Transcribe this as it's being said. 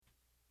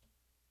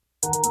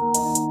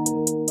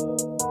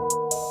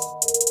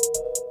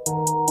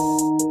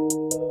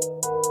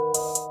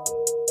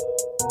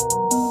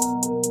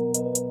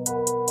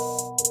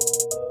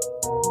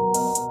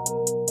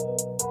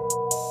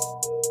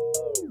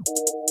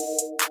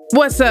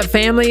What's up,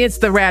 family? It's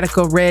the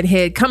Radical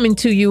Redhead coming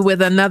to you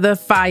with another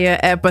fire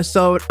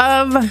episode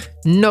of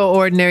No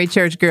Ordinary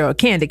Church Girl.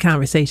 Candid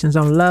conversations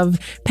on love,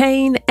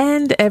 pain,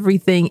 and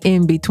everything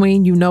in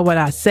between. You know what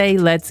I say.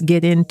 Let's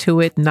get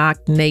into it,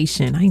 Knock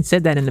Nation. I ain't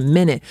said that in a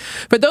minute.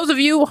 For those of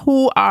you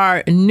who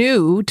are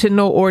new to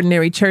No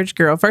Ordinary Church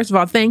Girl, first of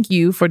all, thank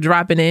you for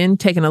dropping in,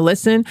 taking a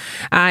listen.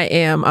 I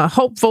am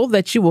hopeful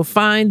that you will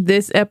find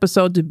this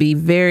episode to be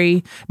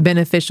very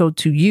beneficial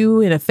to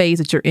you in a phase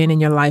that you're in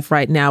your life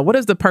right now. What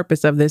is the purpose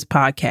of this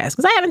podcast?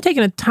 Because I haven't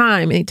taken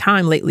any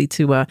time lately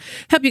to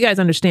help you guys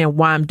understand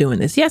why I'm doing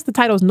this. Yes, the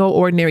title is No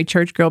Ordinary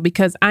Church Girl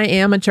because I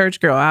am a church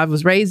girl. I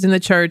was raised in the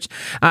church.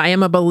 I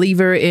am a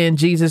believer in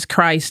Jesus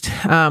Christ.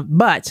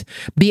 But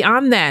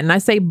beyond that, and I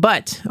say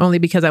but only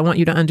because I want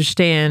you to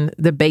understand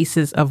the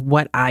basis of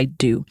what I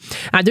do.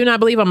 I do not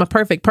believe I'm a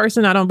perfect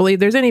person. I don't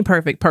believe there's any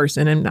perfect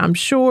person. And I'm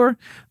sure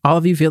all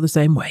of you feel the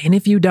same way. And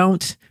if you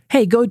don't,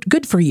 hey,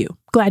 good for you.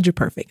 Glad you're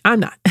perfect. I'm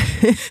not.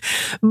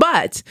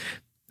 But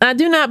I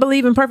do not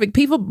believe in perfect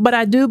people, but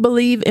I do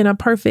believe in a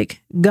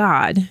perfect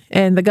God.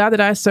 And the God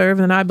that I serve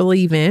and I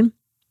believe in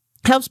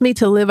helps me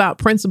to live out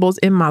principles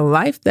in my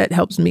life that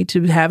helps me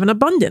to have an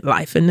abundant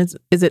life. And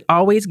is it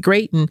always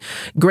great and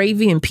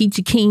gravy and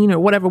peachy keen or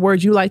whatever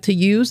words you like to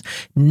use?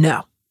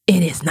 No,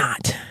 it is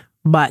not.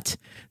 But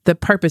the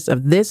purpose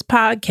of this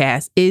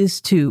podcast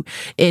is to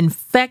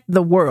infect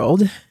the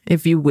world,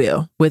 if you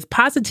will, with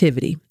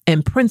positivity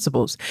and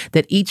principles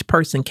that each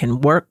person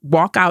can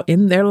walk out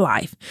in their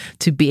life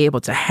to be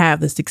able to have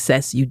the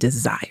success you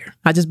desire.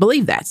 I just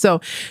believe that.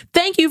 So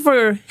thank you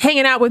for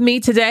hanging out with me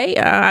today.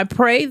 I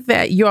pray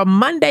that your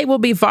Monday will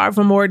be far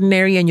from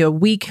ordinary and your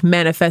week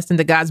manifest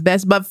into God's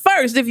best. But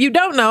first, if you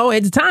don't know,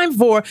 it's time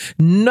for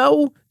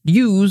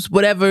use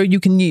whatever you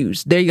can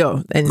use. There you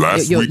go. And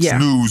last week's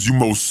news you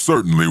most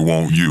certainly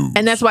won't use.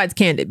 And that's why it's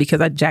candid,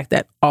 because I jacked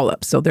that all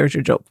up. So there's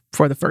your joke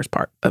for the first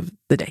part of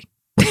the day.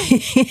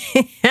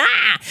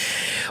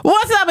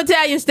 What's up,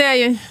 Italian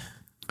Stallion?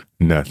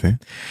 Nothing.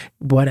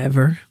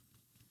 Whatever.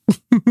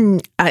 I'm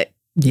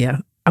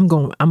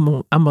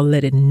gonna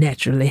let it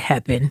naturally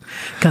happen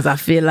because I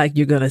feel like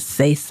you're gonna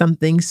say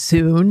something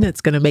soon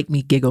that's gonna make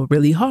me giggle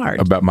really hard.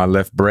 About my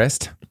left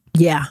breast?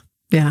 Yeah.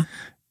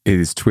 It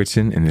is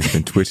twitching, and it's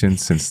been twitching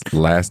since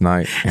last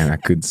night, and I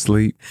couldn't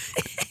sleep,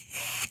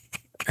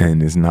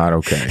 and it's not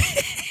okay.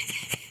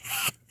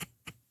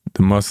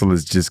 The muscle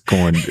is just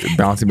going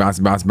bouncy, and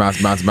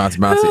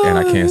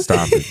I can't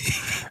stop it.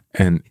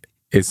 And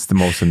it's the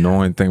most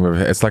annoying thing ever.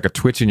 It's like a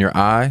twitch in your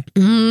eye,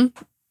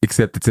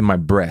 except it's in my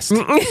breast.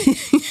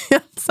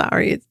 I'm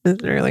sorry, it's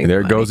really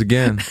there funny. It goes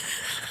again.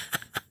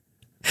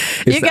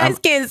 You guys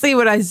can't see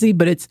what I see,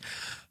 but it's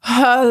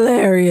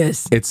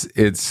hilarious.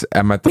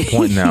 I'm at the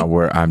point now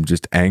where I'm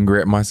just angry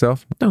at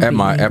myself. I'm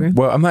not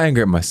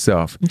angry at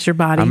myself. It's your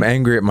body. I'm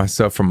angry at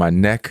myself from my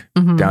neck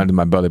down to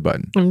my belly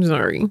button. I'm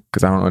sorry.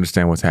 Because I don't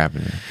understand what's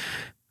happening.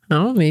 I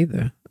don't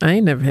either. I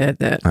ain't never had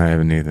that. I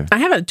haven't either. I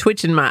have a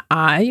twitch in my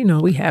eye. You know,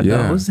 we have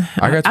those.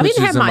 I got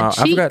twitches in my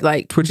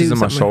cheek, twitches in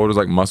my shoulders,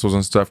 like muscles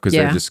and stuff, because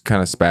they're just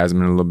kind of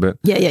spasming a little bit.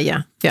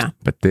 Yeah.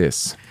 But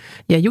this.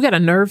 Yeah, you got a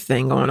nerve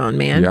thing going on,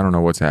 man. Yeah, I don't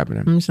know what's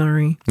happening. I'm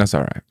sorry. That's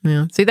all right.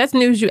 Yeah. See, that's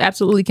news you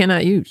absolutely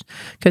cannot use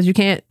because you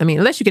can't. I mean,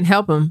 unless you can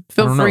help them,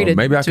 feel free to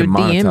maybe I can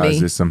monetize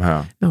this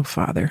somehow. No,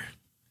 Father,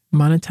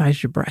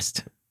 monetize your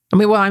breast.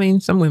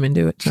 Some women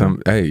do it. So.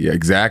 Yeah,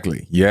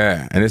 exactly.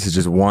 Yeah, and this is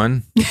just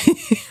one.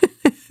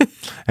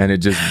 And it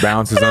just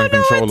bounces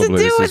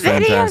uncontrollably. This is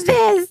fantastic.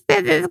 This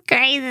is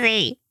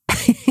crazy.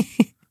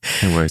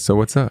 Anyway, so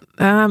what's up?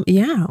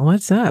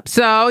 What's up?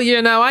 So,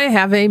 I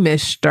have a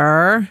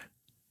Mr.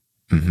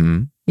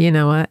 Mm-hmm. You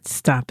know what?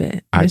 Stop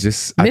it.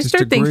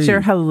 Mr. thinks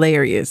you're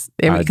hilarious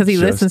because he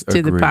listens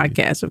to the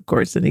podcast, of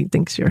course, and he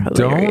thinks you're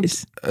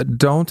hilarious.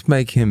 Don't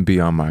make him be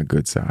on my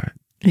good side.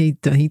 He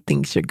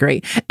thinks you're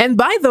great. And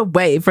by the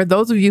way, for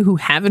those of you who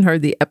haven't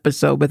heard the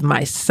episode with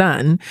my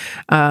son,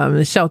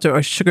 Shelter or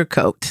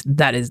Sugarcoat,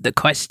 that is the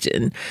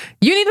question.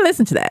 You need to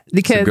listen to that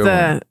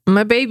because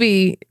my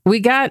baby,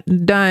 we got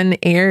done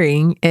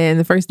airing and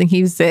the first thing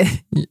he said,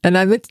 and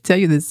I meant to tell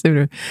you this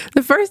sooner,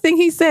 the first thing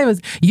he said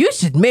was, "You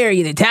should marry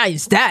an Italian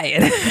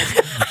stallion."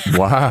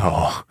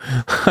 Wow.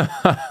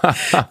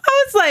 I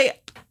was like,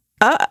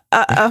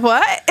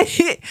 what?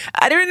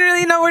 I didn't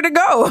really know where to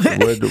go. What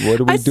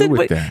do we do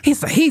with that?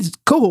 He's like, he's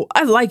cool.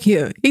 I like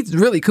him. He's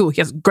really cool.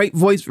 He has a great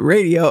voice for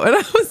radio. And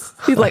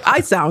he's like,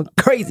 I sound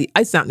crazy.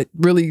 I sounded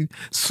really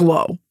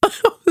slow. I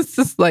was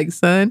just like,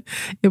 son,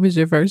 it was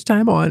your first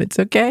time on. It's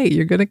okay.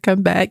 You're going to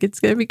come back.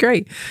 It's going to be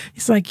great.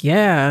 He's like,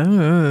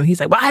 yeah. He's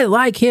like, well, I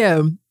like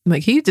him.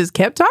 Like, he just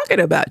kept talking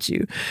about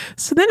you.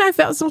 So then I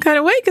felt some kind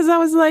of way because I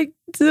was like,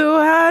 so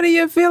how do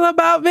you feel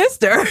about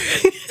Mr.?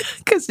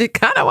 Because you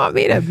kind of want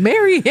me to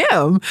marry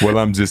him. Well,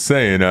 I'm just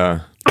saying,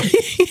 it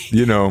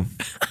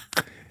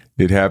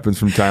happens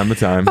from time to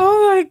time.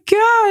 Oh my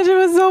gosh, it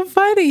was so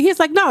funny. He's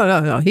like,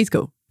 no, he's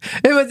cool.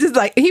 It was just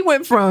like, he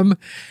went from,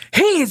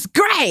 he's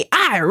great,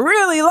 I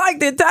really like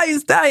the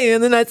Italian Stallion.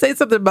 And then I'd say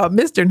something about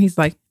Mr. and he's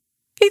like,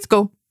 he's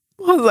cool.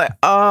 I was like,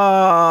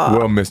 oh.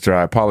 Well, Mr.,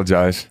 I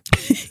apologize.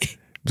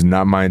 It's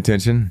not my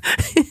intention.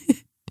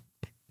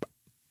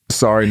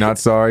 Sorry, not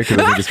sorry, because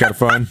I think it's kind of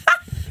fun.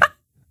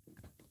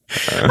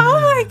 Oh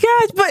my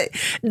gosh. But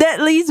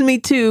that leads me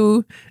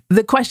to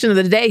the question of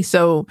the day.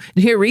 So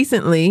here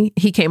recently,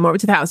 he came over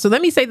to the house. So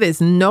let me say this.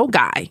 No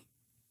guy.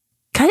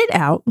 Cut it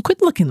out and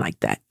quit looking like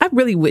that. I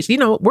really wish, we're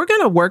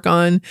going to work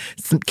on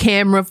some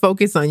camera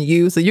focus on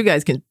you so you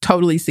guys can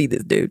totally see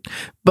this dude.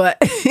 But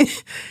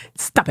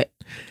stop it.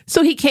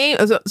 So he came,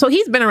 so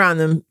he's been around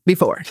them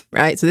before,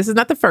 right? So this is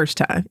not the first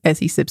time as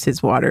he sips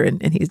his water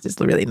and he's just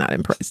really not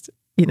impressed.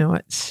 You know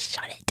what?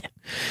 Shut it.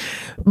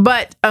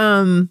 But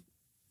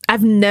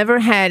I've never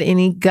had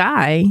any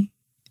guy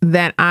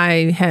that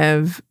I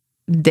have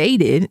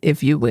dated,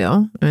 if you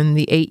will, in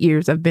the 8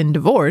 years I've been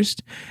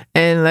divorced.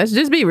 And let's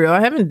just be real, I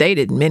haven't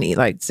dated many.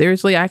 Like,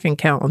 seriously, I can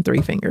count on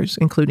 3 fingers,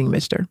 including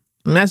Mr.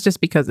 And that's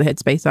just because the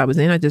headspace I was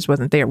in, I just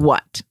wasn't there.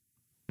 What?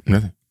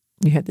 Nothing.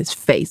 You had this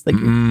face. Like,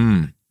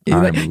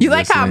 you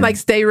like how I'm like,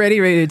 stay ready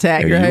to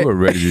attack, Hey, right? You were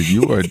ready.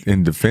 You were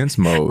in defense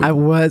mode. I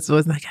was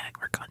I gotta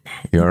work on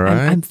that. You all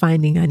right? I'm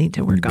finding I need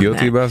to work on that.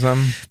 Guilty about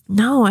something?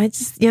 No, I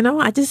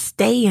just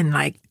stay in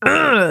like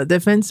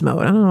defense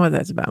mode. I don't know what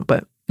that's about,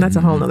 but that's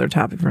a whole nother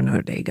topic for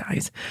another day,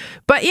 guys.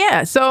 But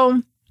yeah,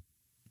 so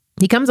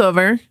he comes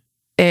over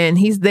and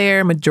he's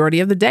there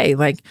majority of the day,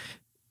 like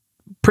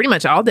pretty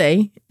much all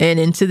day and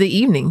into the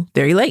evening,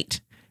 very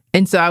late.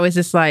 And so I was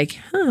just like,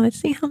 let's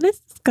see how this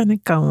is going to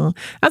go.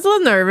 I was a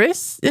little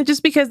nervous, and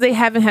just because they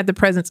haven't had the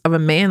presence of a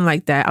man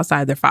like that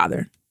outside their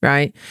father,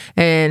 right?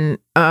 And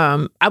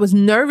I was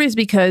nervous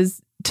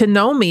because to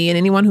know me and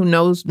anyone who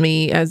knows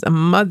me as a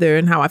mother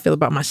and how I feel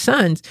about my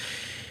sons,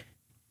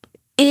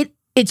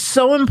 it's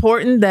so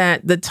important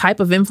that the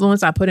type of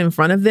influence I put in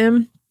front of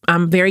them,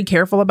 I'm very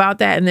careful about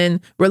that. And then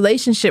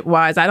relationship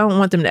wise, I don't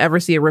want them to ever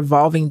see a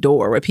revolving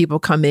door where people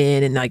come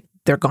in and like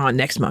they're gone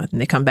next month and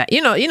they come back. You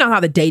know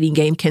how the dating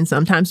game can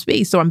sometimes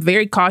be. So I'm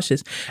very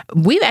cautious.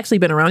 We've actually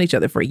been around each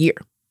other for a year.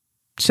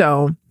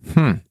 So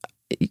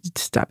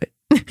stop it.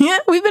 Yeah,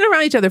 we've been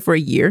around each other for a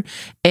year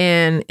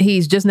and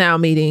he's just now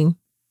meeting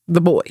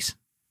the boys,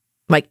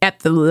 like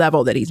at the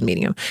level that he's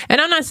meeting them. And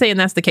I'm not saying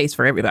that's the case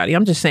for everybody.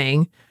 I'm just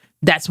saying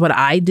that's what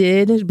I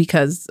did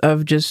because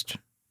of just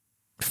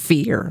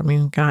fear. I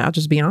mean, I'll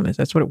just be honest.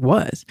 That's what it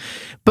was.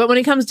 But when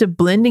it comes to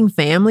blending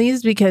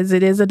families, because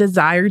it is a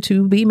desire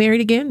to be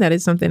married again, that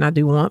is something I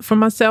do want for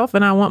myself.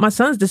 And I want my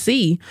sons to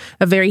see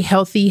a very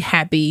healthy,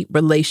 happy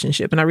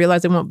relationship. And I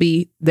realize it won't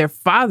be their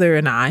father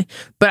and I,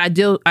 but I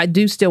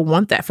do still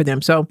want that for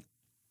them. So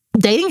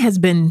dating has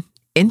been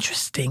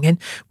interesting and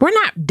we're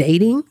not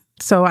dating.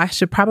 So I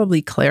should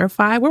probably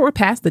clarify we're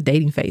past the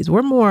dating phase.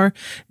 We're more,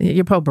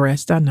 you're Poe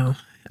breast. I know.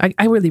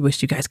 I really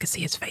wish you guys could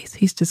see his face.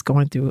 He's just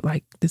going through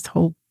like this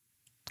whole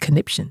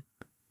conniption.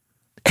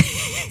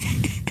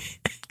 It's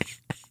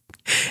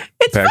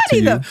Back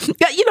funny though.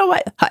 Yeah, you know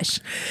what? Hush.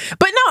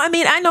 But no, I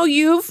mean, I know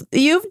you've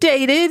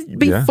dated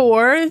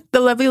before,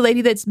 the lovely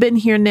lady that's been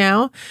here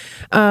now.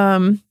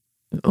 Oh,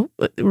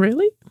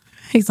 really?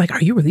 He's like,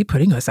 are you really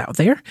putting us out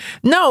there?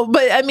 No,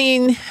 but I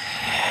mean,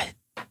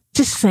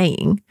 just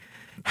saying,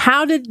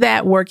 how did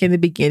that work in the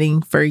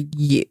beginning for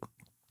you?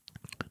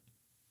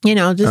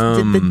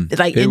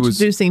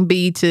 Introducing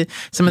B to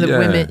some of the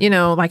women,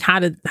 like how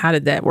did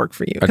that work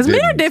for you? Because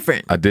men are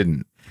different. I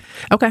didn't.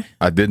 Okay.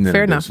 I didn't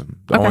Fair introduce enough.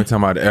 them. The only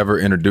time I'd ever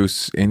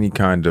introduce any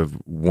kind of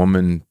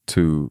woman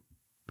to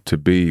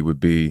B would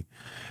be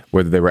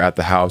whether they were at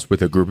the house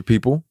with a group of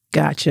people.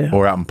 Gotcha.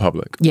 Or out in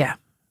public. Yeah.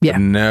 Yeah.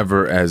 But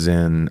never as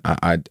in,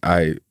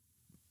 I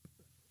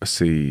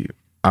see,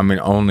 I mean,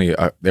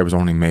 there was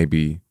only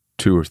maybe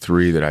 2 or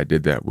 3 that I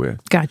did that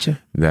with.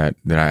 Gotcha. That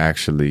I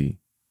actually,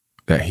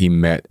 that he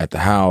met at the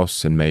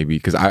house, and maybe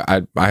because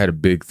I had a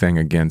big thing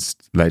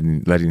against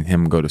letting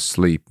him go to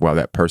sleep while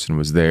that person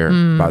was there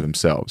by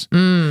themselves.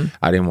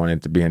 I didn't want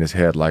it to be in his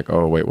head like,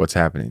 oh wait, what's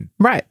happening?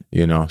 Right.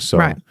 So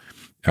right.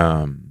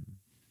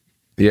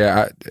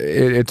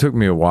 It took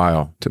me a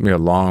while. It took me a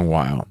long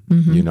while.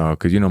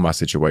 Because my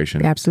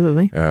situation.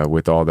 Absolutely.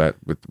 With all that,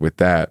 with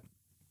that.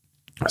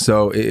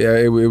 So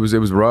it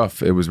was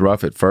rough. It was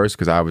rough at first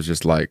because I was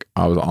just like,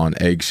 I was on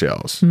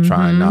eggshells,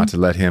 trying not to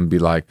let him be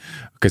like,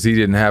 because he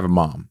didn't have a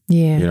mom.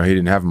 Yeah. He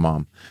didn't have a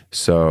mom.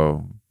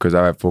 So, because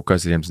I had full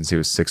custody of him since he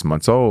was 6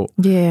 months old.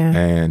 Yeah.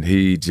 And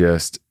he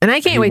just. And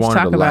I can't wait to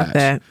talk about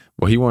that.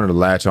 Well, he wanted to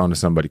latch on to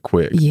somebody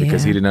quick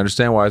because he didn't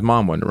understand why his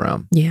mom wasn't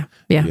around. Yeah.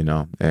 Yeah.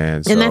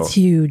 And so. And that's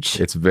huge.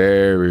 It's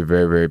very,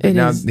 very, very big.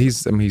 Now,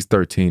 he's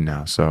 13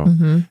 now. So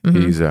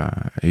he's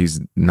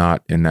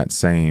not in that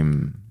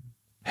same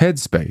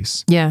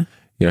headspace. Yeah.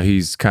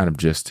 He's kind of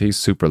he's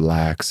super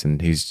lax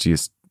and he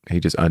just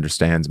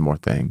understands more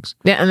things.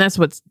 Yeah, and that's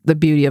what's the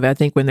beauty of it, I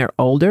think, when they're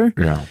older.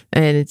 Yeah.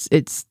 And it's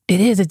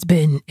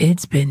been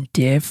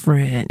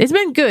different. It's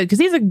been good because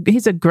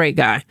he's a great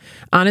guy.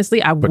 Honestly,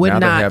 but now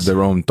they have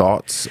their own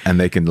thoughts and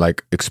they can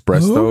like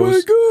express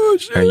those. Oh my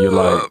gosh. And you're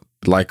like,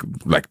 like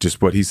just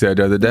what he said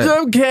the other day.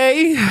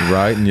 Okay.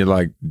 Right? And you're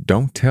like,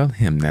 don't tell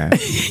him that.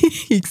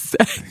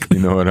 Exactly.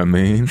 You know what I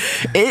mean?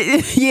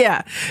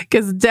 Yeah.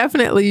 Because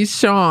definitely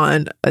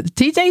Sean,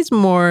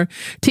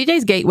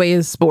 TJ's gateway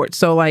is sports.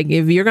 So like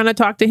if you're going to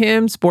talk to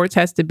him, sports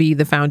has to be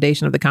the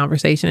foundation of the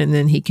conversation, and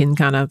then he can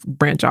kind of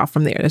branch off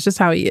from there. That's just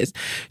how he is.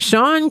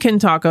 Sean can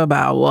talk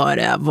about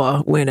whatever,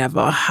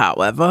 whenever,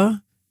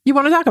 however you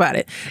want to talk about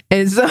it.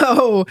 And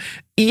so,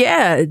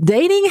 yeah,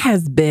 dating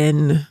has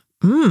been...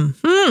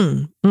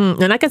 And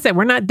like I said,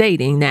 we're not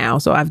dating now.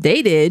 So I've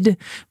dated,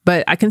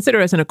 but I consider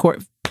us in a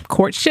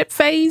courtship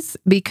phase,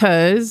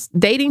 because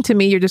dating to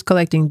me, you're just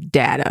collecting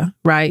data,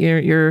 right?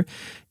 You're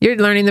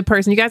learning the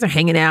person. You guys are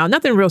hanging out,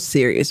 nothing real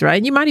serious,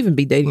 right? You might even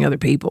be dating other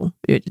people.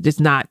 It's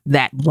just not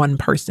that one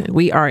person.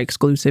 We are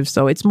exclusive,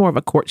 so it's more of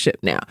a courtship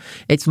now.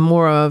 It's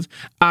more of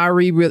are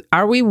we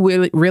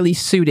really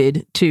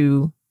suited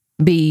to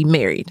be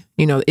married?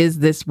 You know, is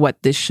this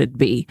what this should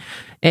be?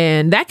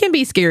 And that can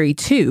be scary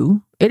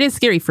too. It is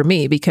scary for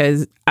me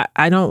because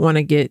I don't want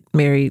to get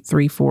married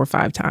 3, 4,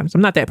 5 times.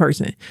 I'm not that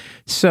person.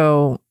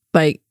 So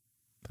like,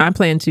 I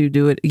plan to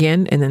do it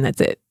again and then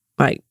that's it.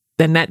 Like,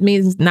 then that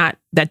means not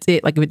that's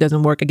it. Like if it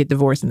doesn't work, I get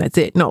divorced and that's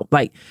it. No,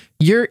 like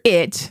you're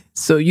it.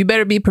 So you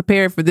better be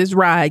prepared for this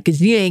ride,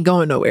 because you ain't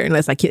going nowhere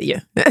unless I kill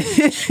you.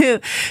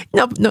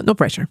 No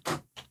pressure.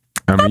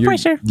 I mean,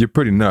 you're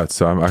pretty nuts.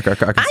 So I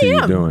can see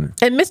you doing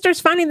it. And Mister's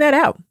finding that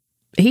out.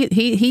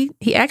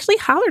 He actually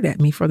hollered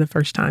at me for the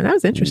first time. That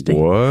was interesting.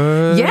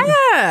 What?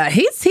 Yeah,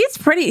 he's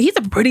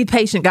a pretty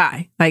patient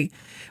guy. Like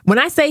when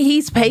I say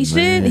he's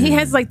patient, he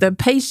has like the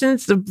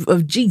patience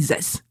of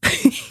Jesus.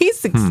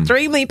 He's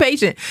extremely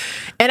patient,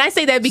 and I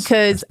say that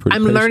because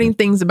I'm learning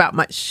things about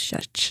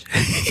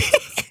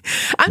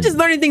I'm just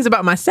learning things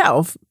about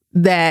myself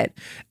that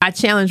I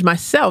challenge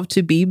myself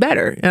to be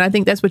better. And I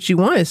think that's what you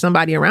want, is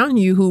somebody around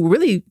you who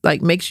really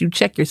like makes you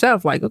check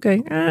yourself. Like,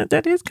 okay,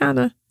 that is kind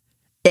of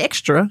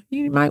extra.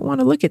 You might want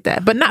to look at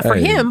that, but not for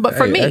him, but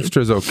for me.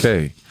 Extra's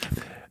okay.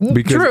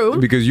 True.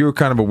 Because you're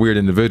kind of a weird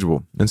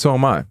individual, and so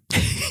am I.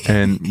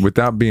 And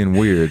without being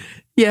weird,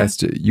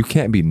 you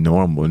can't be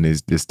normal in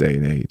this day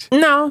and age.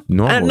 No,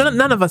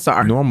 none of us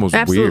are. Normal's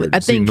Absolutely. weird. I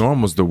think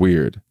normal's the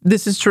weird.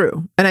 This is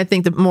true, and I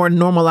think the more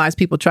normalized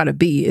people try to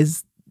be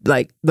is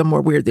like the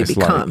more weird they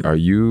become. Like, are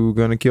you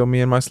gonna kill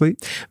me in my sleep?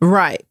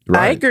 Right.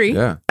 I agree.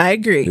 Yeah. I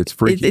agree. It's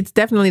freaky. It's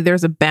definitely,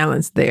 there's a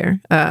balance there.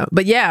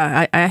 But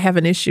yeah, I have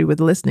an issue with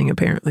listening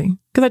apparently,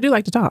 because I do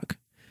like to talk.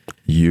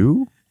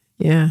 You?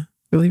 Yeah.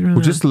 Believe it or not.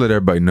 Well, just to let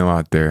everybody know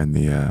out there in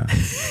the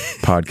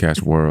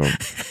podcast world,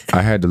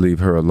 I had to leave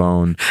her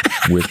alone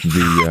with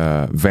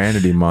the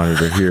vanity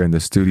monitor here in the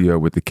studio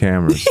with the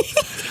cameras.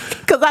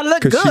 Because I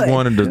look good. Because she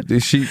wanted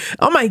to.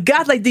 Oh my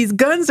God! Like these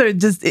guns are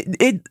just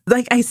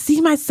like I see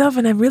myself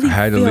and I really. I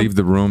had to leave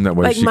the room that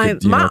way like she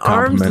could my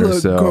arms compliment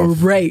herself. Look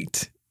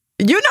great.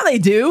 You know they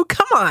do.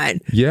 Come on.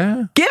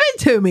 Yeah. Give it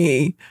to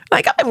me.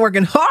 Like I've been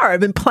working hard. I've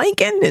been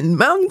planking and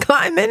mountain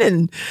climbing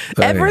and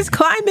Everest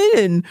climbing.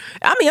 And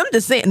I mean, I'm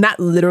just saying, not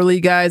literally,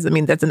 guys. I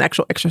mean, that's an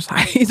actual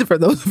exercise for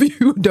those of you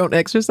who don't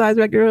exercise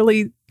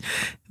regularly.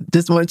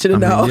 Just want you to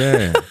know.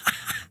 Yeah.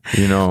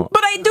 You know.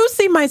 But I do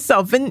see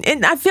myself and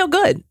I feel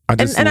good. I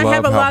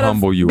have a lot of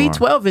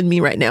B12 in me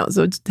right now.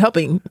 So it's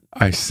helping.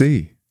 I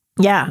see.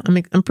 Yeah,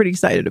 I'm pretty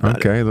excited about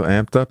it. Okay, a little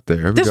amped up there.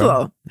 Here we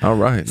go. All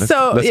right,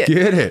 let's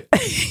get it.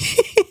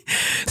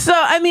 So,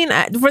 I mean,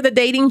 for the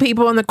dating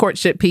people and the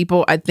courtship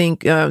people, I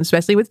think,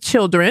 especially with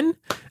children,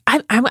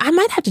 I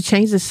might have to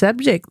change the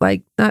subject,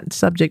 like not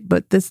subject,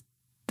 but this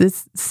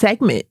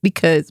segment,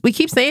 because we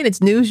keep saying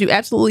it's news you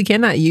absolutely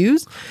cannot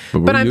use.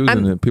 But we're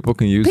using it. People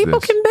can use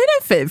People can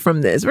benefit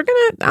from this. I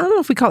don't know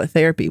if we call it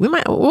therapy.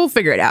 We'll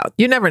figure it out.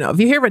 You never know. If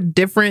you hear a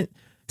different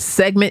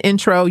segment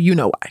intro, you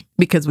know why,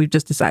 because we've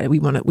just decided we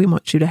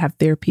want you to have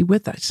therapy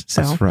with us.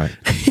 So that's right.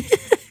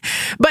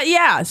 But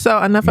yeah,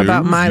 so enough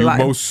about my life.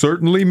 Most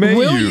certainly may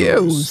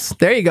use.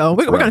 There you go.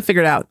 We're gonna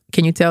figure it out.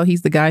 Can you tell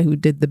he's the guy who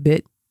did the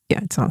bit? Yeah,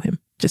 it's all him.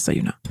 Just so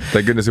you know.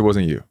 Thank goodness it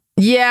wasn't you.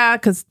 Yeah,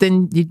 because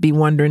then you'd be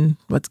wondering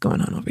what's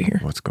going on over here.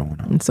 What's going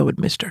on? And so would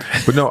Mister.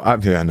 But no, I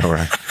know,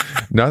 right?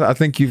 No, I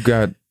think you've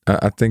got.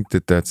 I think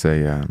that's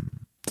a.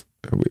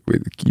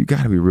 You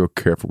got to be real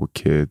careful with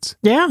kids.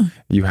 Yeah,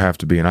 you have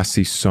to be, and I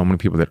see so many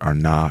people that are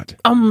not.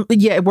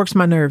 Yeah, it works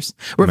my nerves.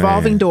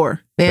 Revolving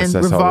door and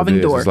revolving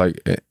door. It's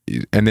like,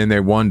 and then they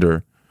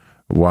wonder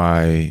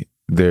why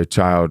their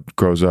child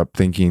grows up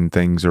thinking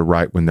things are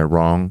right when they're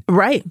wrong,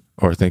 right,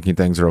 or thinking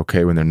things are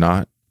okay when they're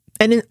not.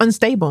 And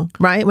unstable,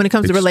 right? When it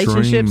comes to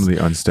relationships,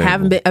 unstable.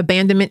 Having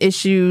abandonment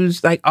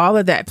issues, like all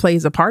of that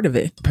plays a part of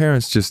it.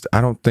 Parents just,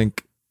 I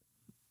think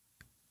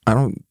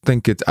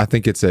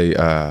it's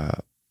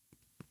a.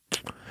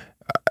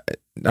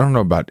 I don't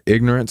know about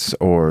ignorance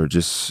or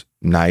just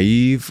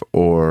naive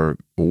or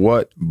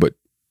what, but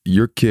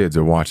your kids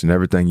are watching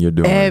everything you're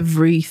doing.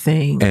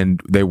 Everything.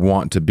 And they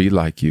want to be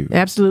like you.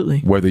 Absolutely.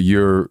 Whether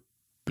you're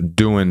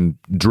doing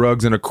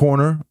drugs in a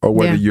corner or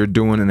whether you're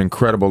doing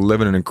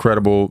living an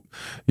incredible,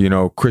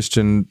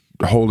 Christian,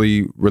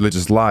 holy,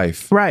 religious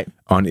life. Right.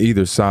 On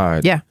either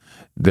side. Yeah.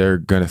 they're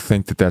going to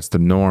think that that's the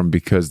norm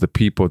because the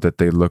people that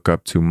they look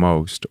up to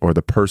most, or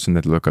the person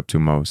that they look up to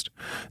most,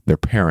 their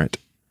parent,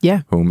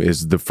 whom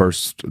is their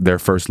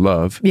first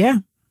love,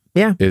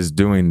 is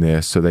doing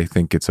this, so they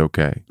think it's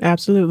okay.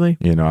 Absolutely.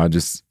 You know,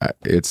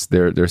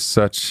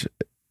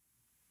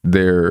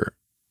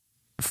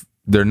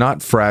 they're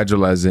not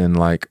fragile as in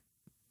like,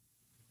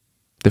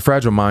 they're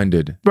fragile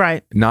minded,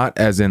 right? Not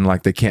as in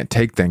like they can't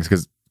take things,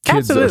 because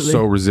kids are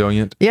so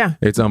resilient. Yeah,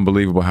 it's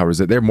unbelievable how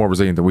resilient. They're more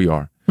resilient than we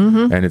are,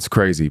 and it's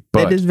crazy.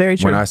 But it is very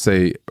true. When I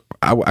say,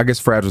 I guess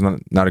fragile is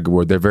not a good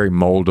word. They're very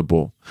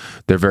moldable.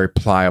 They're very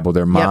pliable.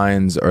 Their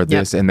minds are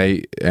this, and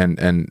they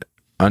and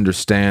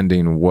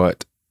understanding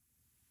what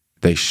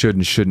they should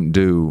and shouldn't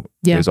do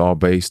is all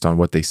based on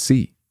what they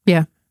see.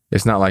 Yeah,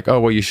 it's not like, oh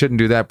well, you shouldn't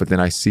do that, but then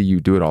I see you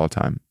do it all the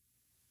time.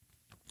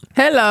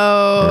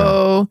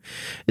 Hello.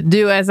 Yeah.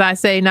 Do as I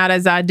say, not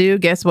as I do.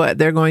 Guess what?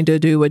 They're going to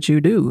do what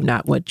you do,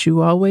 not what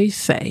you always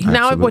say. Absolutely.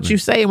 Now, if what you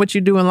say and what you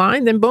do in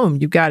line, then boom,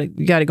 you got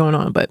it going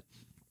on. But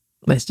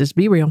let's just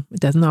be real. It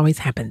doesn't always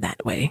happen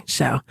that way.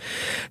 So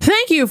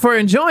thank you for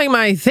enjoying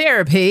my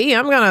therapy.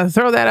 I'm going to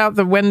throw that out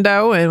the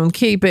window and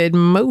keep it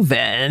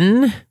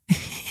moving.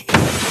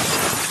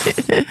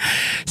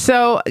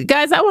 So,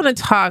 guys, I want to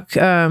talk,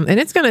 and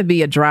it's going to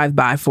be a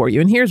drive-by for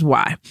you. And here's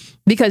why.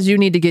 Because you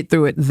need to get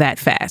through it that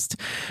fast.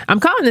 I'm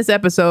calling this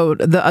episode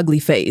The Ugly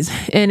Phase.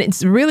 And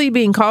it's really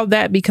being called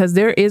that because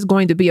there is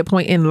going to be a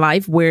point in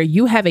life where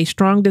you have a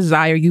strong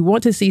desire. You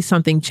want to see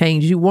something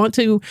change. You want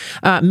to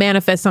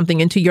manifest something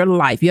into your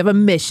life. You have a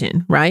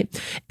mission, right?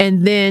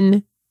 And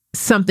then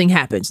something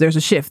happens. There's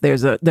a shift.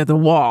 There's a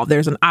wall.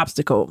 There's an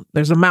obstacle.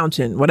 There's a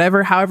mountain.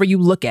 Whatever, however you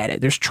look at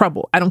it. There's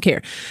trouble. I don't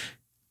care.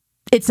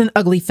 It's an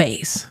ugly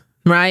phase,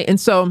 right? And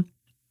so I'm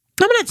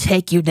going to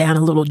take you down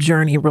a little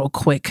journey real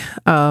quick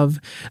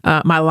of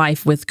my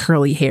life with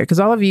curly hair. Because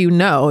all of you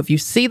know, if you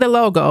see the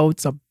logo,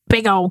 it's a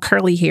big old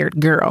curly haired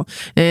girl.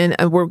 And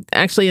we're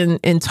actually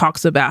in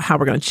talks about how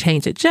we're going to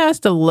change it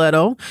just a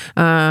little.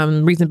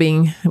 Reason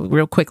being,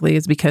 real quickly,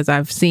 is because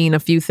I've seen a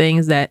few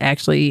things that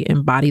actually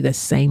embody the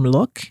same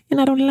look,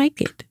 and I don't like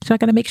it. So I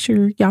got to make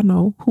sure y'all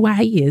know who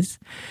I is.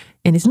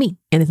 And it's me,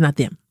 and it's not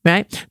them,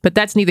 right? But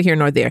that's neither here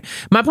nor there.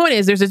 My point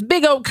is, there's this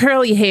big old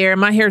curly hair.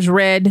 My hair's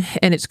red,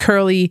 and it's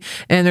curly,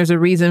 and there's a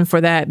reason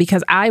for that,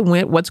 because I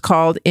went what's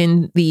called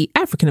in the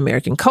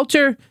African-American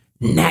culture,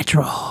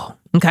 natural.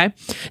 Okay.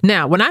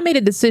 Now, when I made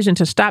a decision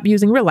to stop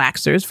using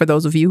relaxers, for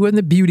those of you who are in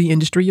the beauty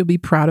industry, you'll be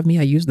proud of me.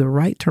 I use the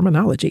right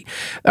terminology.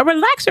 A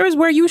relaxer is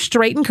where you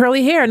straighten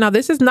curly hair. Now,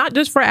 this is not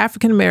just for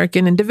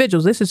African-American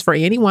individuals. This is for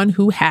anyone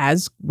who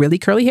has really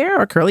curly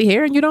hair or curly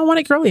hair and you don't want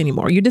it curly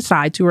anymore. You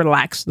decide to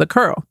relax the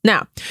curl.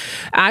 Now,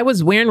 I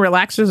was wearing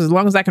relaxers as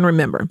long as I can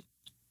remember.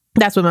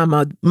 That's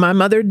what my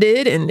mother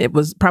did, and it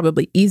was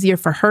probably easier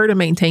for her to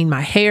maintain my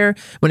hair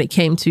when it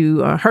came to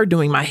her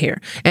doing my hair.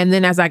 And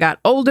then as I got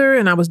older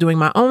and I was doing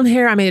my own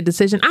hair, I made a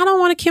decision, I don't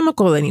want a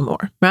chemical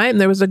anymore, right?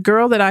 And there was a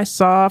girl that I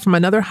saw from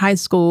another high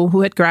school who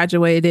had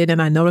graduated,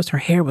 and I noticed her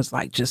hair was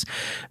like just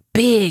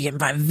big and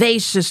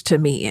vivacious to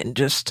me, and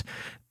just,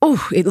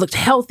 it looked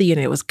healthy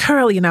and it was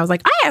curly. And I was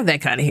like, I have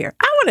that kind of hair.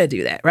 I want to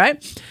do that,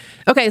 right?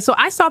 Okay, so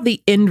I saw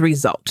the end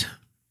result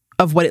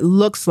of what it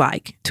looks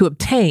like to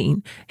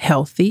obtain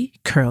healthy,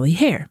 curly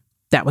hair.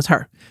 That was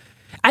her.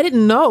 I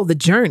didn't know the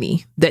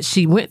journey that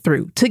she went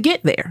through to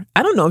get there.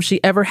 I don't know if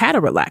she ever had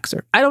a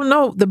relaxer. I don't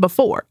know the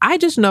before. I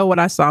just know what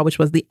I saw, which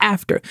was the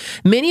after.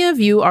 Many of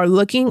you are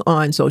looking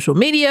on social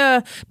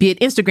media, be it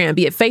Instagram,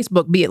 be it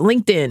Facebook, be it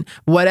LinkedIn,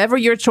 whatever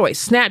your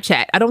choice,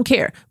 Snapchat, I don't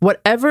care.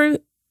 Whatever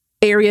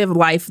area of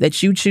life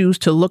that you choose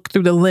to look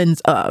through the lens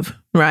of,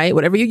 right?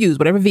 Whatever you use,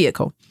 whatever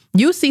vehicle,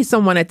 you see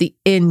someone at the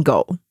end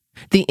goal.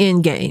 The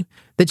end game,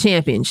 the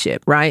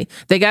championship, right?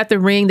 They got the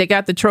ring, they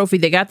got the trophy,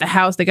 they got the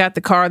house, they got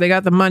the car, they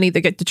got the money, they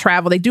get to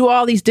travel. They do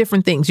all these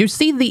different things. You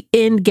see the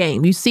end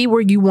game. You see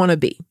where you want to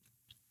be.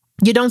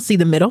 You don't see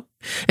the middle,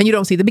 and you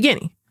don't see the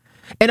beginning.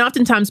 And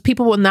oftentimes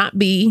people will not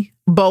be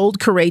bold,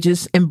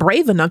 courageous, and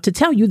brave enough to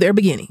tell you their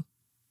beginning.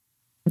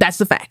 That's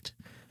the fact.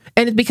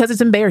 And it's because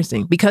it's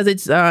embarrassing, because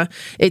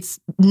it's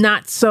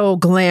not so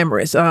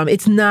glamorous.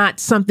 It's not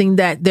something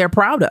that they're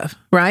proud of,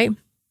 right?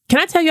 Can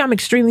I tell you, I'm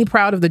extremely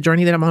proud of the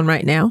journey that I'm on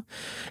right now.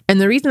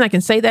 And the reason I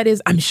can say that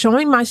is I'm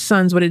showing my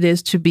sons what it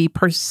is to be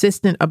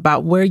persistent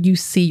about where you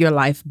see your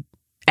life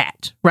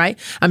at, right?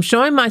 I'm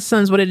showing my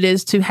sons what it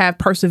is to have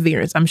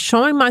perseverance. I'm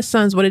showing my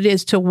sons what it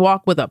is to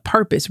walk with a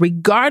purpose,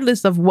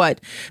 regardless of what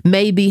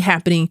may be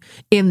happening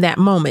in that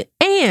moment.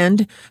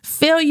 And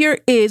failure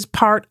is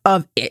part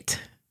of it.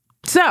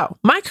 So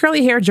my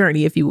curly hair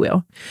journey, if you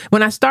will,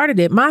 when I started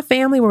it, my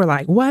family were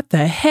like, what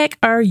the heck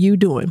are you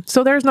doing?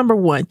 So there's number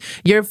one,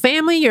 your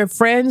family, your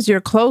friends, your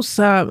close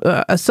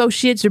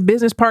associates, your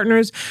business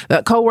partners,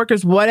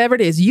 coworkers, whatever it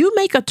is, you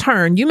make a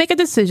turn, you make a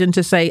decision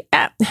to say,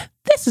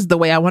 this is the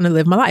way I want to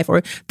live my life,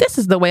 or this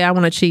is the way I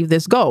want to achieve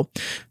this goal.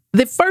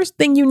 The first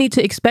thing you need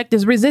to expect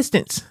is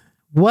resistance.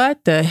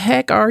 What the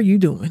heck are you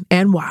doing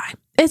and why?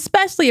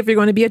 especially if you're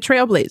going to be a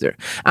trailblazer.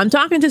 I'm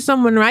talking to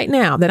someone right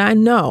now that I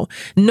know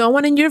no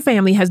one in your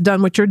family has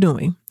done what you're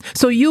doing.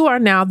 So you are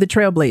now the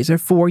trailblazer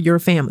for your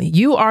family.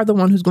 You are the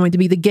one who's going to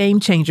be the game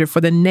changer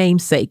for the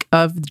namesake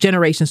of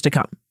generations to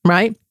come,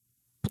 right?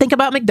 Think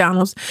about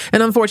McDonald's.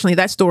 And unfortunately,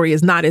 that story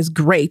is not as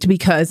great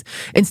because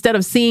instead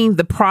of seeing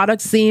the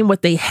product, seeing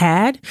what they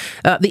had,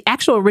 the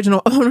actual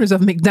original owners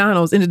of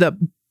McDonald's ended up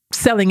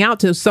selling out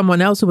to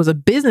someone else who was a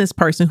business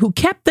person who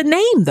kept the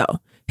name, though.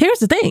 Here's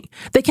the thing.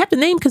 They kept the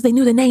name because they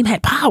knew the name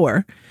had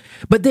power,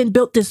 but then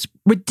built this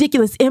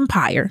ridiculous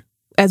empire,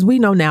 as we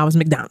know now as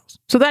McDonald's.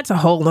 So that's a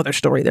whole other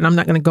story that I'm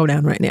not going to go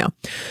down right now.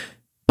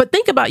 But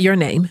think about your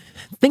name.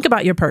 Think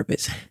about your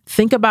purpose.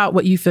 Think about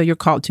what you feel you're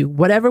called to,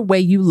 whatever way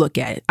you look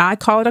at it. I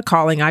call it a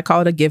calling. I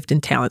call it a gift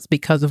and talents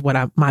because of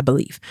my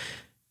belief.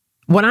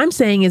 What I'm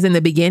saying is in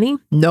the beginning,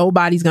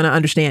 nobody's going to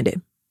understand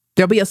it.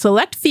 There'll be a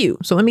select few.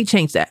 So let me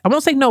change that. I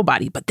won't say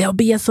nobody, but there'll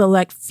be a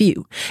select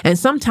few. And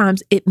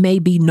sometimes it may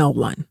be no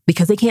one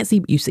because they can't see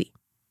what you see.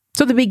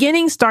 So the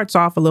beginning starts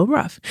off a little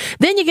rough.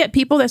 Then you get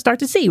people that start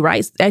to see,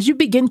 right? As you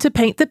begin to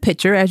paint the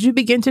picture, as you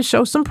begin to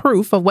show some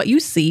proof of what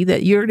you see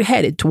that you're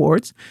headed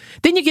towards,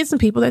 then you get some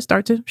people that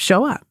start to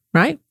show up,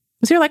 right?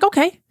 So you're like,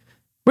 okay,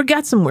 we're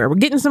getting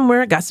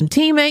somewhere. I got some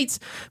teammates.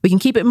 We can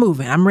keep it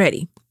moving. I'm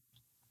ready.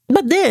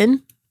 But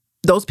then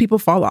those people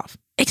fall off.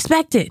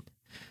 Expect it.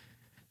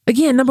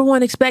 Again, number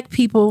one, expect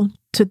people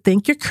to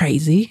think you're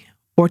crazy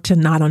or to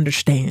not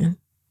understand.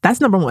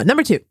 That's number one.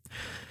 Number two,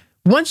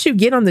 once you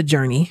get on the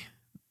journey,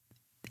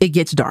 it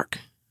gets dark.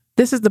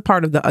 This is the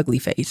part of the ugly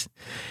phase.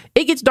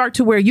 It gets dark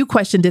to where you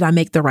question, did I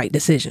make the right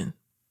decision?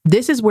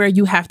 This is where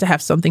you have to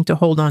have something to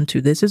hold on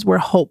to. This is where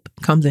hope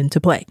comes into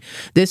play.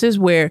 This is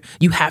where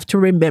you have to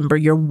remember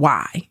your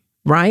why,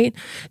 right?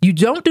 You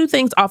don't do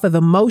things off of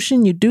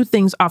emotion. You do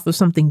things off of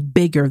something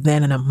bigger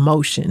than an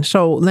emotion.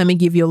 So let me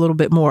give you a little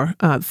bit more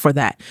for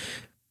that.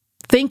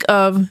 Think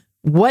of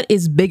what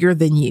is bigger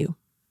than you.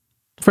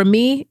 For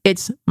me,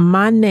 it's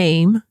my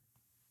name,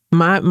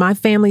 my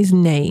family's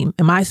name,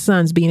 and my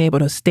sons being able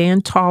to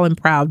stand tall and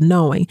proud,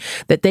 knowing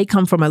that they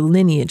come from a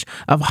lineage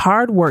of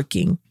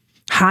hardworking,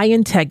 high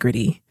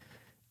integrity,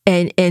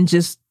 and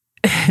just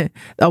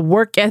a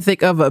work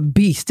ethic of a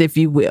beast, if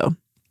you will,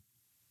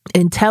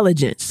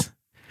 intelligence,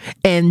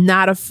 and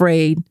not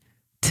afraid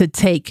to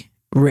take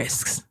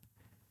risks.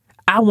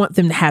 I want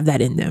them to have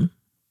that in them,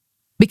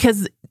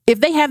 because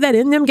if they have that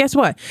in them, guess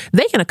what?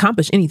 They can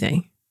accomplish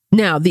anything.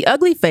 Now, the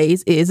ugly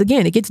phase is,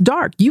 again, it gets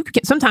dark.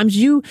 Sometimes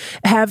you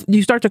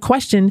start to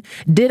question,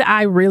 did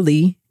I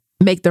really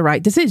make the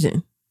right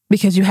decision?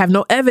 Because you have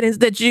no evidence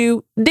that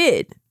you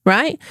did,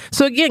 right?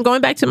 So again,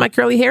 going back to my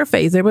curly hair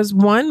phase, there was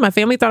one, my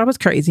family thought I was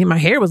crazy. My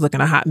hair was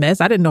looking a hot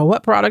mess. I didn't know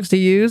what products to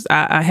use.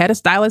 I had a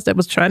stylist that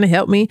was trying to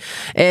help me,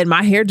 and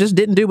my hair just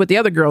didn't do what the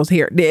other girl's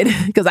hair did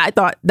because I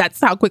thought that's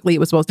how quickly it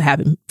was supposed to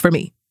happen for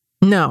me.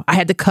 No, I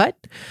had to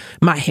cut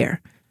my hair.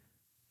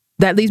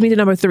 That leads me to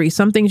number 3.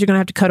 Some things you're going to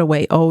have to cut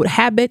away. Old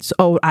habits,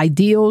 old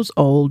ideals,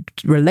 old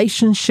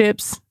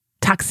relationships.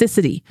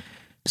 Toxicity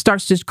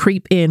starts to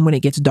creep in when it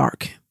gets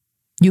dark.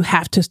 You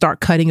have to start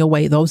cutting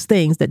away those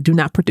things that do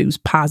not produce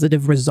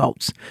positive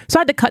results. So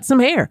I had to cut some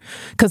hair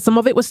because some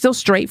of it was still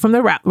straight from the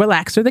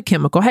relaxer, the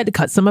chemical. I had to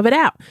cut some of it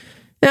out.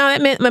 Now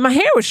that meant that my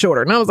hair was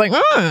shorter, and I was like,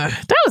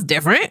 that was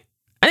different.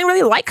 I didn't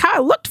really like how I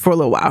looked for a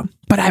little while,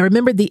 but I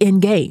remembered the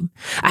end game.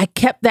 I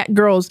kept that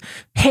girl's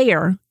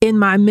hair in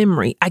my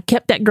memory. I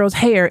kept that girl's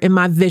hair in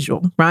my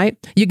visual, right?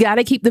 You got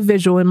to keep the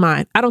visual in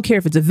mind. I don't care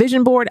if it's a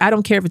vision board. I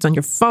don't care if it's on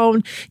your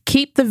phone.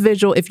 Keep the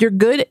visual. If you're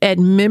good at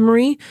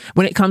memory,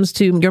 when it comes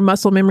to your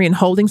muscle memory and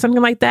holding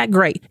something like that,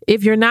 great.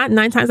 If you're not,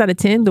 9 times out of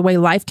 10, the way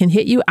life can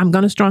hit you, I'm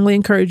going to strongly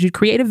encourage you to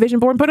create a vision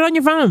board and put it on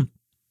your phone.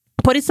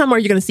 Put it somewhere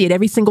you're going to see it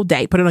every single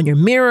day. Put it on your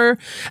mirror.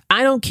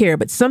 I don't care,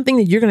 but something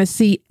that you're going to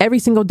see every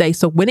single day.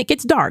 So when it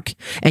gets dark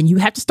and you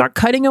have to start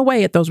cutting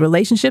away at those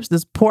relationships,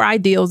 those poor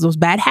ideals, those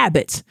bad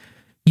habits,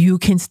 you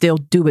can still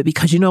do it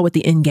because you know what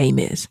the end game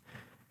is.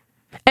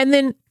 And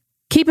then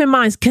keep in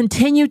mind,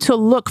 continue to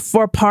look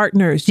for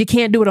partners. You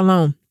can't do it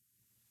alone.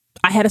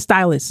 I had a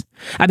stylist.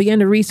 I began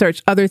to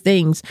research other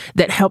things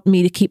that helped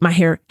me to keep my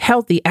hair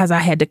healthy as I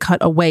had to cut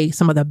away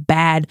some of the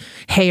bad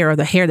hair or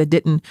the hair that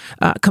didn't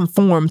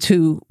conform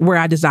to where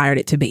I desired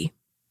it to be.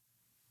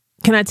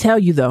 Can I tell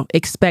you, though,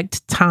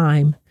 expect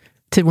time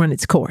to run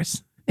its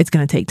course. It's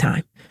going to take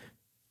time.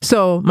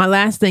 So my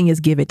last thing is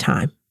give it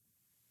time.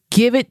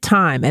 Give it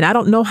time. And I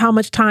don't know how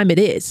much time it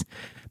is,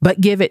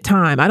 but give it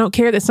time. I don't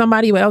care that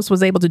somebody else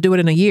was able to do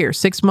it in a year,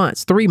 6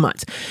 months, 3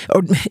 months,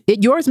 or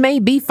yours may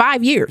be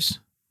 5 years.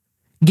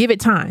 Give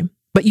it time,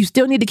 but you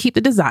still need to keep the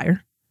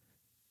desire,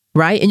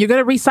 right? And you're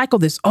going to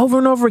recycle this over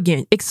and over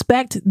again.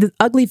 Expect the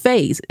ugly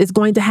phase is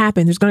going to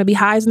happen. There's going to be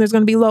highs and there's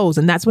going to be lows.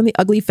 And that's when the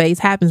ugly phase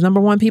happens.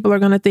 Number one, people are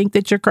going to think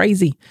that you're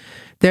crazy.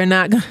 They're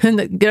not going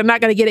to get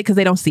it because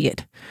they don't see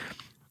it.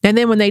 And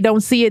then when they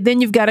don't see it, then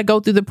you've got to go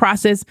through the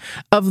process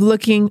of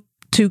looking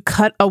to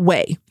cut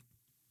away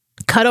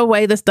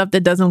the stuff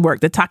that doesn't work,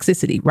 the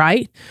toxicity,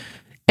 right?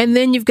 And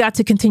then you've got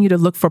to continue to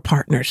look for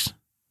partners.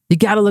 You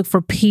got to look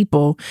for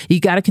people. You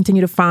got to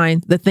continue to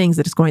find the things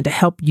that is going to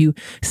help you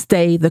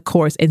stay the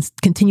course and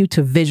continue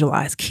to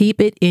visualize.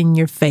 Keep it in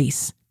your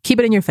face. Keep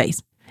it in your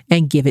face.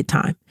 And give it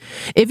time.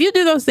 If you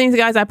do those things,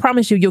 guys, I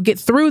promise you, you'll get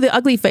through the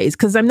ugly phase,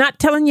 because I'm not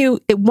telling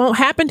you it won't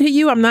happen to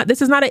you.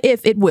 This is not an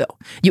if, it will.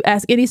 You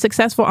ask any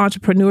successful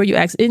entrepreneur, you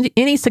ask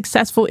any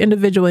successful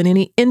individual in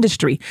any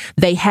industry,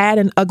 they had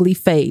an ugly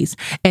phase.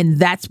 And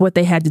that's what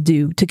they had to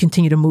do to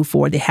continue to move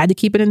forward. They had to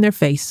keep it in their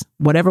face,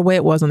 whatever way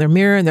it was, on their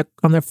mirror,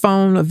 on their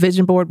phone, a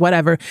vision board,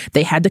 whatever.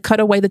 They had to cut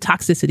away the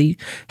toxicity,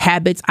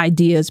 habits,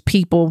 ideas,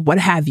 people, what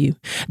have you.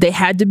 They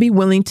had to be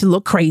willing to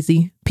look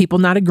crazy. People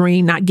not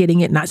agreeing, not getting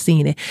it, not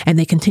seeing it. And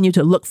they continue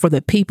to look for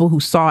the people who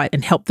saw it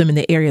and helped them in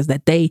the areas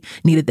that they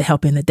needed the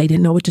help in, that they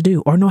didn't know what to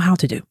do or know how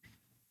to do,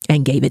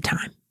 and gave it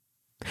time.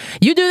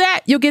 You do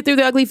that, you'll get through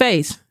the ugly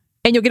phase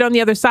and you'll get on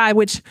the other side,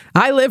 which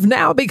I live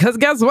now, because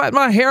guess what?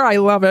 My hair, I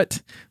love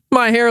it.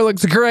 My hair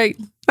looks great.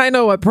 I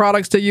know what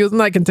products to use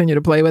and I continue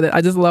to play with it.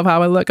 I just love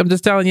how I look. I'm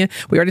just telling you,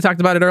 we already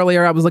talked about it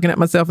earlier. I was looking at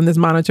myself in this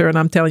monitor and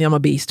I'm telling you I'm a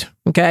beast.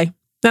 Okay.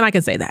 Then I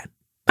can say that.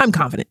 I'm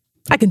confident.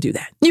 I can do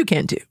that. You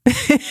can too.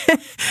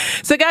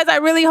 So guys, I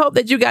really hope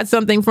that you got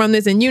something from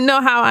this, and you know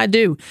how I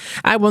do.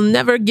 I will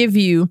never give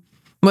you,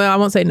 well, I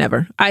won't say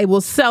never. I will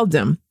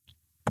seldom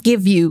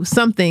give you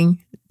something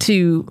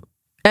to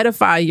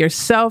edify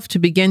yourself, to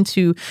begin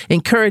to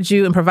encourage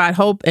you and provide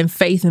hope and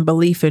faith and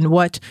belief in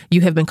what you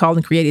have been called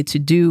and created to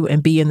do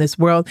and be in this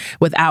world,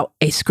 without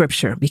a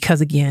scripture, because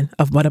again,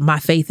 of what my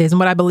faith is and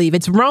what I believe.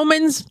 It's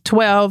Romans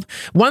 12,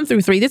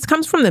 1-3. This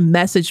comes from the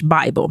Message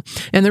Bible.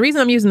 And the reason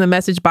I'm using the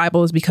Message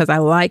Bible is because I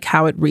like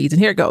how it reads.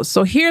 And here it goes.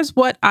 So here's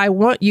what I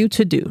want you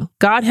to do.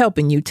 God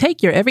helping you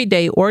take your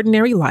everyday,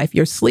 ordinary life,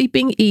 your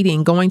sleeping,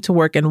 eating, going to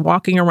work, and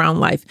walking around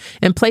life,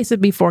 and place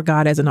it before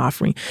God as an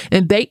offering.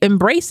 And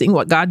embracing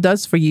what God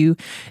does for you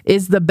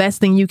is the best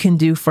thing you can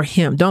do for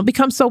him. Don't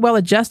become so well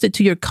adjusted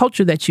to your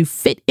culture that you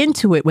fit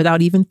into it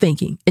without even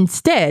thinking.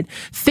 Instead,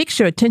 fix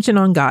your attention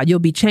on God. You'll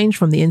be changed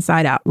from the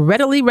inside out.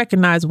 Readily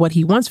recognize what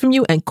he wants from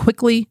you and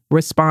quickly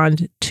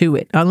respond to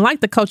it.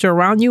 Unlike the culture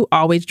around you,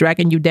 always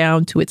dragging you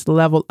down to its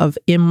level of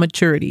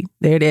immaturity.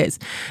 There it is.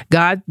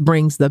 God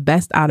brings the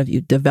best out of you,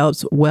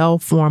 develops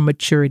well-formed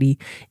maturity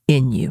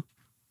in you.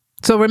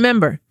 So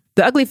remember,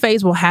 the ugly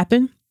phase will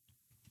happen.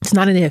 It's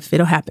not an if,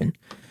 it'll happen.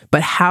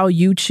 But how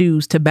you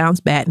choose to bounce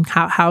back and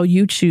how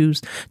you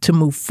choose to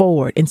move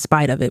forward in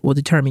spite of it will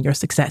determine your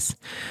success.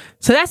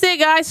 So that's it,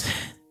 guys.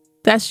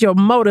 That's your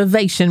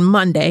Motivation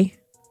Monday.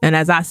 And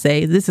as I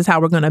say, this is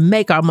how we're going to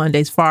make our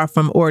Mondays far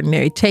from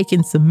ordinary,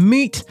 taking some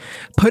meat,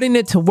 putting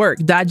it to work,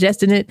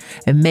 digesting it,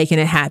 and making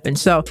it happen.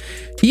 So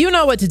you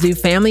know what to do,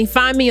 family.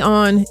 Find me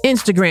on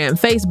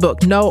Instagram,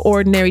 Facebook, No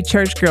Ordinary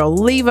Church Girl.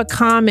 Leave a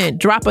comment,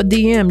 drop a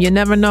DM. You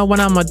never know when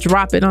I'm going to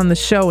drop it on the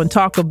show and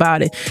talk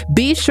about it.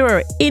 Be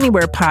sure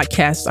anywhere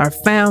podcasts are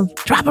found,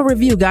 drop a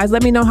review, guys.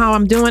 Let me know how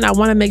I'm doing. I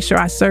want to make sure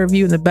I serve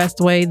you in the best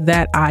way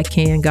that I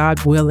can,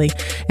 God willing.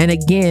 And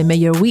again, may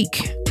your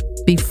week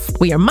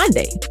your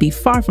Monday be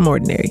far from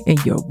ordinary,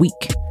 and your week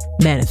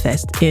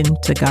manifest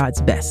into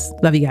God's best.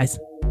 Love you guys.